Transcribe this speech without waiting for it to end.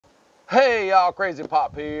Hey y'all, Crazy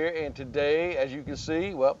Pop here, and today, as you can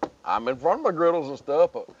see, well, I'm in front of my griddles and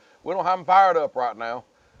stuff, but we don't have them fired up right now.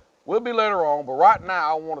 We'll be later on, but right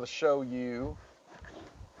now I wanted to show you,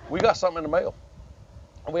 we got something in the mail.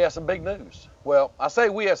 We have some big news. Well, I say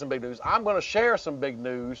we have some big news. I'm going to share some big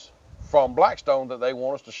news from Blackstone that they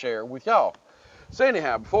want us to share with y'all. So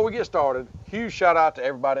anyhow, before we get started, huge shout out to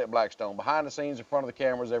everybody at Blackstone, behind the scenes, in front of the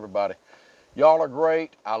cameras, everybody. Y'all are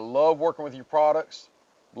great. I love working with your products.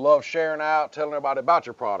 Love sharing out, telling everybody about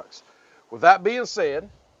your products. With that being said,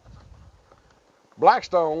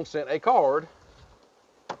 Blackstone sent a card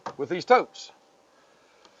with these totes.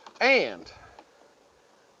 And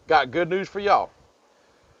got good news for y'all.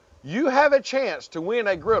 You have a chance to win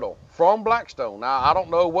a griddle from Blackstone. Now, I don't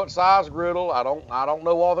know what size griddle. I don't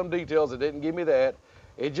know all them details. It didn't give me that.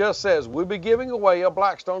 It just says we'll be giving away a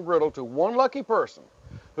Blackstone griddle to one lucky person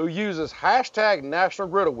who uses hashtag National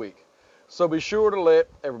Griddle Week. So be sure to let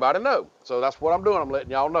everybody know. So that's what I'm doing. I'm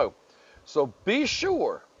letting y'all know. So be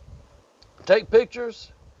sure, take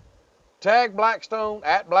pictures, tag Blackstone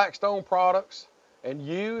at Blackstone Products, and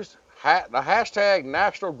use the hashtag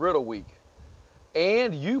National Griddle Week.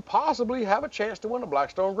 And you possibly have a chance to win a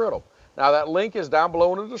Blackstone griddle. Now that link is down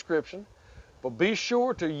below in the description, but be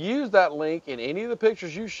sure to use that link in any of the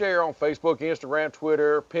pictures you share on Facebook, Instagram,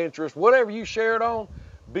 Twitter, Pinterest, whatever you share it on.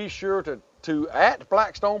 Be sure to at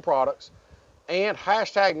Blackstone Products and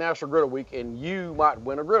hashtag National Griddle Week, and you might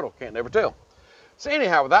win a griddle. Can't never tell. So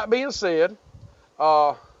anyhow, with that being said,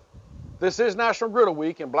 this is National Griddle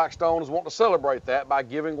Week, and Blackstone is wanting to celebrate that by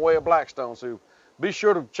giving away a Blackstone. So be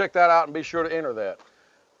sure to check that out and be sure to enter that.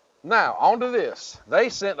 Now, on to this. They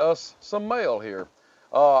sent us some mail here.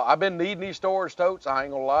 I've been needing these storage totes, I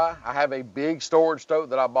ain't gonna lie. I have a big storage tote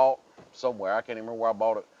that I bought somewhere. I can't even remember where I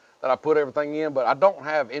bought it, that I put everything in, but I don't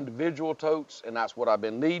have individual totes, and that's what I've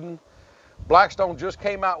been needing. Blackstone just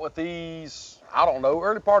came out with these, I don't know,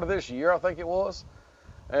 early part of this year, I think it was.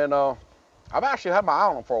 And I've actually had my eye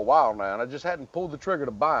on them for a while now, and I just hadn't pulled the trigger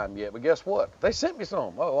to buy them yet. But guess what? They sent me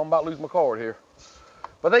some. Oh, I'm about to lose my card here.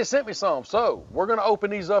 But they sent me some, so we're going to open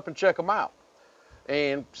these up and check them out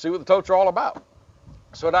and see what the totes are all about.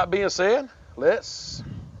 So that being said, let's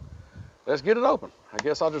get it open. I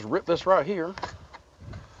guess I'll just rip this right here,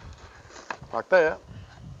 like that.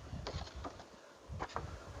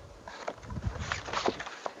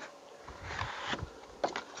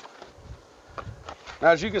 Now,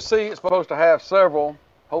 as you can see, it's supposed to have several,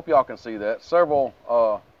 hope y'all can see that, several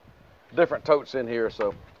different totes in here.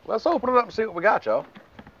 So let's open it up and see what we got, y'all.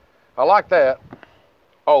 I like that.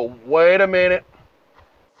 Oh, wait a minute.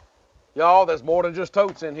 Y'all, there's more than just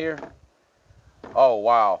totes in here. Oh,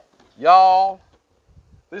 wow. Y'all,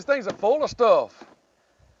 these things are full of stuff.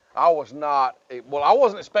 I wasn't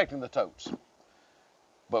expecting the totes,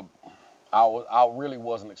 but I really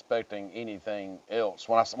wasn't expecting anything else.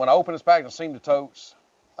 When I opened this package and seen the totes,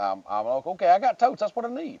 I'm like, okay, I got totes. That's what I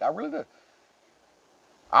need. I really do.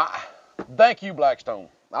 Thank you, Blackstone.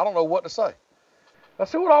 I don't know what to say.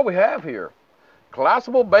 Let's see what all we have here.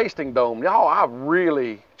 Collapsible basting dome. Y'all,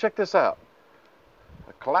 check this out.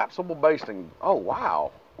 A collapsible basting. Oh,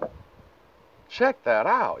 wow. Check that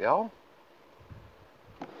out, y'all.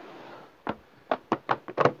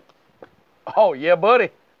 Oh, yeah, buddy.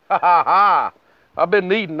 Ha ha ha. I've been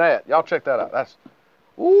needing that. Y'all check that out. That's,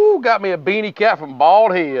 ooh, got me a beanie cap from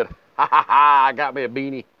Bald Head. Ha ha ha. I got me a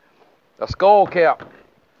beanie. A skull cap.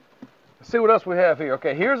 Let's see what else we have here.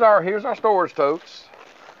 Okay, here's our storage totes.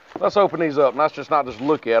 Let's open these up. And let's just not just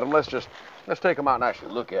look at them. Let's take them out and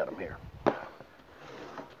actually look at them here.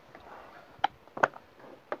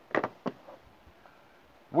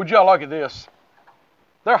 Would y'all look at this?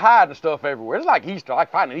 They're hiding stuff everywhere. It's like Easter,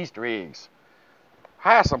 like finding Easter eggs.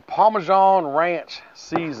 Has some Parmesan ranch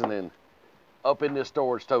seasoning up in this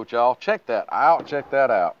storage tote, y'all. Check that out. Check that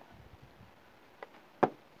out.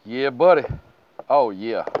 Yeah, buddy. Oh,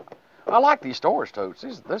 yeah. I like these storage totes.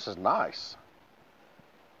 This is nice.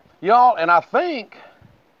 Y'all, and I think,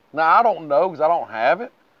 now I don't know because I don't have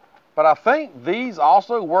it, but I think these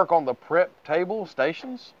also work on the prep table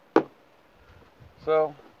stations.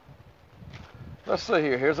 So, let's see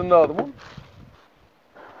here. Here's another one.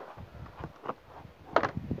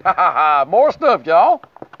 Ha ha ha, more stuff, y'all.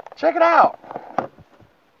 Check it out.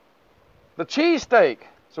 The cheesesteak.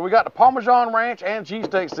 So we got the Parmesan ranch and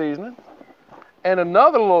cheesesteak seasoning. And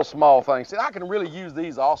another little small thing. See, I can really use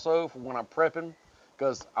these also for when I'm prepping,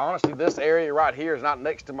 because honestly, this area right here is not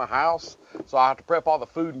next to my house. So I have to prep all the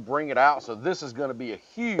food and bring it out. So this is going to be a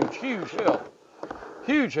huge, huge help.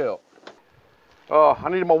 Huge help. I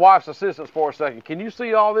needed my wife's assistance for a second. Can you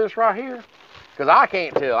see all this right here? Because I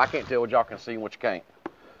can't tell. I can't tell what y'all can see and what you can't.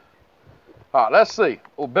 All right, let's see.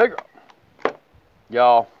 Oh, bigger.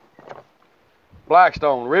 Y'all,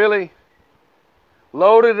 Blackstone, really?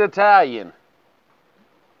 Loaded Italian.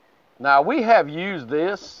 Now, we have used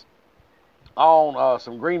this on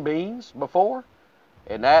some green beans before,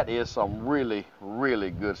 and that is some really,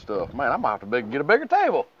 really good stuff. Man, I might have to get a bigger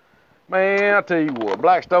table. Man, I tell you what,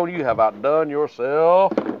 Blackstone, you have outdone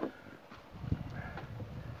yourself.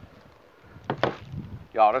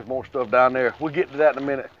 Y'all, there's more stuff down there. We'll get to that in a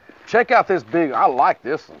minute. Check out this big, I like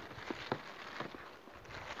this one.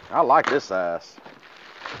 I like this size.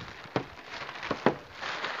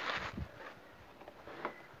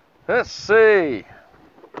 Let's see.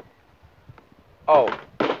 Oh.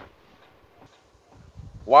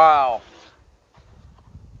 Wow.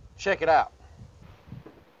 Check it out.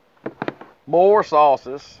 More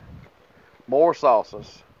sauces. More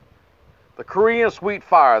sauces. The Korean sweet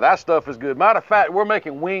fire. That stuff is good. Matter of fact, we're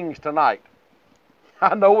making wings tonight.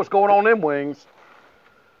 I know what's going on in them wings.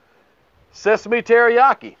 Sesame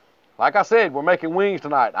teriyaki. Like I said, we're making wings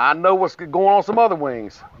tonight. I know what's going on some other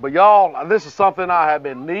wings. But y'all, this is something I have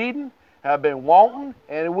been needing, have been wanting,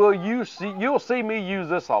 and you'll see me use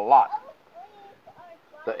this a lot.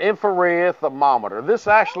 The infrared thermometer. This is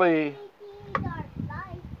actually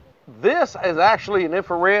an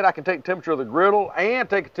infrared. I can take temperature of the griddle and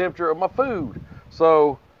take a temperature of my food.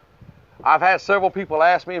 So I've had several people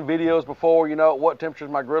ask me in videos before, you know, what temperature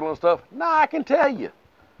is my griddle and stuff. Nah, I can tell you.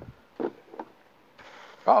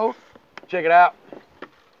 Uh-oh, check it out.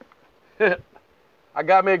 I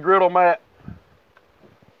got me a griddle mat.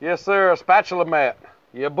 Yes, sir, a spatula mat.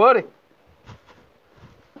 Yeah, buddy.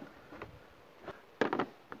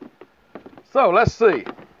 So let's see.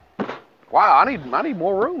 Wow, I need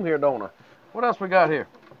more room here, don't I? What else we got here?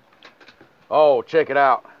 Oh, check it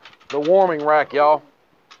out. The warming rack, y'all.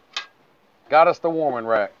 Got us the warming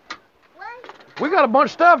rack. We got a bunch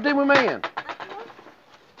of stuff, didn't we, man?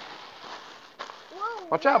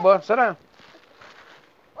 Watch out, bud. Sit down.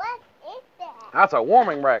 What is that? That's a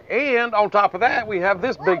warming rack. And on top of that, we have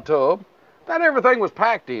this big tub that everything was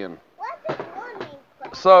packed in. What's a warming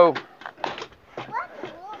rack? So What's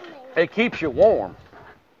a warming? it keeps you warm.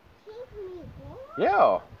 Keep me warm?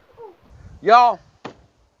 Yeah. Y'all,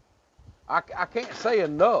 I can't say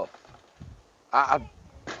enough.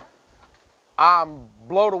 I'm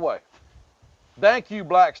blown away. Thank you,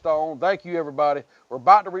 Blackstone. Thank you, everybody. We're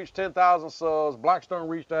about to reach 10,000 subs. Blackstone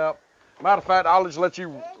reached out. Matter of fact, I'll just let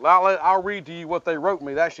you, I'll read to you what they wrote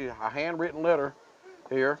me. It's actually a handwritten letter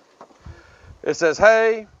here. It says,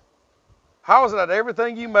 hey, how is it that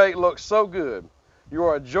everything you make looks so good? You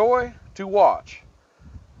are a joy to watch.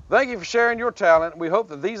 Thank you for sharing your talent. We hope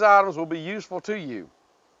that these items will be useful to you.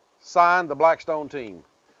 Signed, the Blackstone team.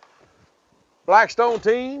 Blackstone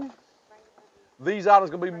team, these items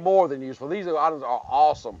are going to be more than useful. These items are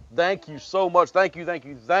awesome. Thank you so much. Thank you, thank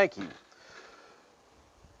you, thank you.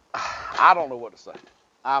 I don't know what to say.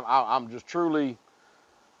 I'm just truly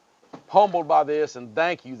humbled by this, and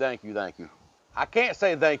thank you, thank you, thank you. I can't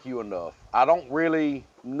say thank you enough. I don't really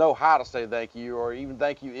know how to say thank you, or even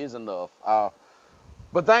thank you is enough.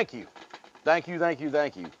 But thank you. Thank you, thank you,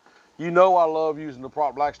 thank you. You know I love using the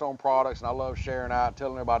Blackstone products, and I love sharing out,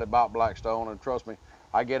 telling everybody about Blackstone, and trust me,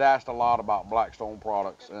 I get asked a lot about Blackstone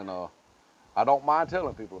products, and I don't mind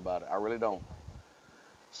telling people about it. I really don't.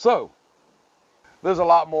 So, there's a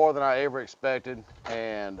lot more than I ever expected,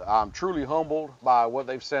 and I'm truly humbled by what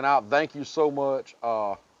they've sent out. Thank you so much,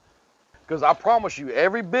 because I promise you,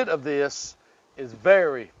 every bit of this is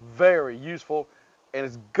very, very useful, and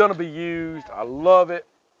it's going to be used. I love it.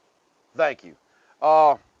 Thank you.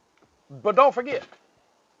 But don't forget,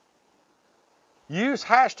 use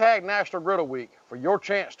hashtag National Griddle Week for your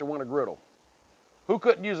chance to win a griddle. Who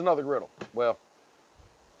couldn't use another griddle? Well,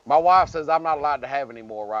 my wife says I'm not allowed to have any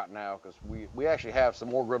more right now because we actually have some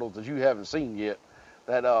more griddles that you haven't seen yet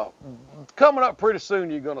that coming up pretty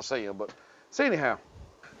soon you're going to see them. But so anyhow,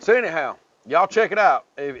 y'all check it out.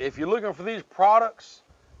 If you're looking for these products,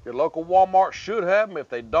 your local Walmart should have them. If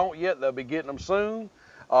they don't yet, they'll be getting them soon.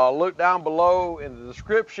 Look down below in the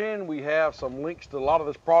description. We have some links to a lot of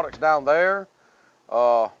these products down there.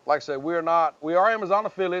 Like I said, we are Amazon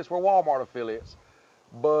affiliates, we're Walmart affiliates,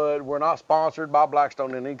 but we're not sponsored by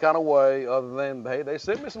Blackstone in any kind of way other than, hey, they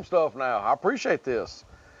sent me some stuff now. I appreciate this.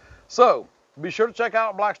 So, be sure to check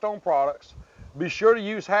out Blackstone products. Be sure to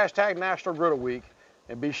use hashtag National Griddle Week,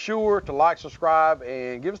 and be sure to like, subscribe,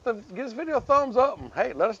 and give this video a thumbs up, and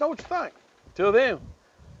hey, let us know what you think. Till then,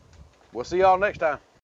 we'll see y'all next time.